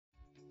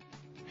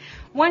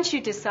Once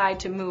you decide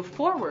to move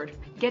forward,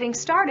 getting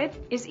started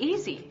is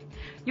easy.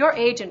 Your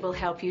agent will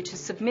help you to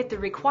submit the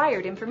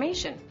required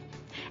information.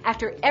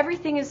 After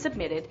everything is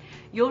submitted,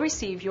 you'll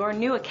receive your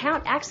new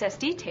account access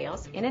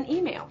details in an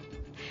email.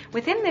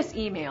 Within this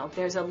email,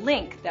 there's a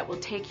link that will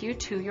take you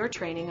to your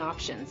training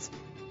options.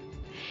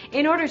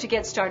 In order to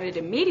get started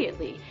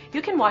immediately,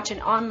 you can watch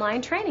an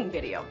online training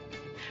video.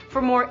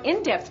 For more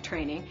in-depth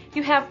training,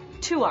 you have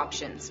two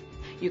options.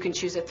 You can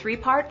choose a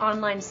 3-part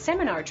online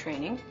seminar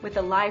training with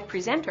a live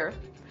presenter,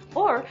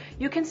 or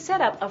you can set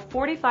up a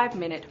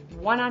 45-minute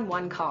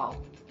one-on-one call.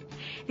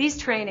 These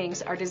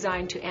trainings are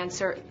designed to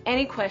answer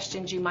any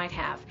questions you might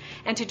have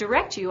and to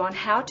direct you on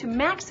how to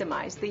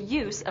maximize the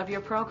use of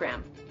your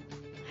program.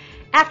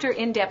 After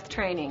in-depth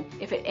training,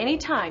 if at any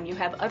time you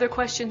have other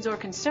questions or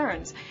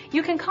concerns,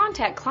 you can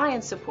contact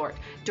client support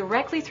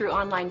directly through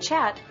online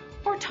chat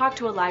or talk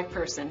to a live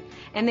person,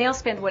 and they'll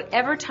spend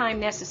whatever time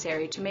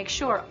necessary to make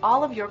sure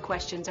all of your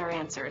questions are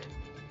answered.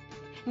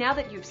 Now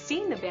that you've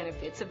seen the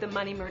benefits of the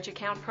Money Merge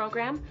Account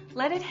program,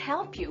 let it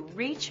help you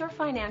reach your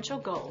financial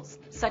goals,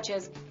 such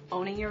as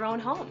owning your own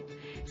home,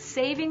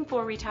 saving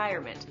for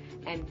retirement,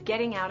 and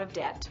getting out of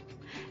debt.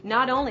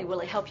 Not only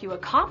will it help you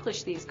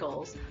accomplish these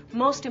goals,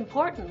 most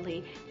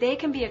importantly, they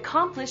can be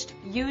accomplished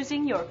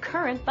using your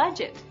current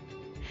budget.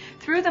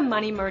 Through the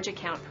Money Merge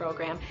Account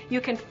program,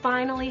 you can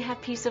finally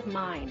have peace of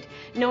mind,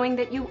 knowing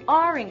that you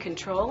are in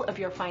control of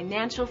your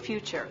financial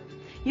future.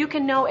 You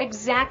can know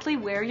exactly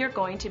where you're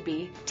going to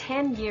be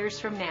 10 years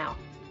from now.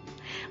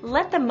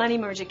 Let the Money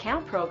Merge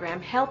Account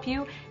program help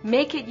you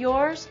make it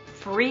yours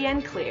free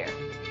and clear.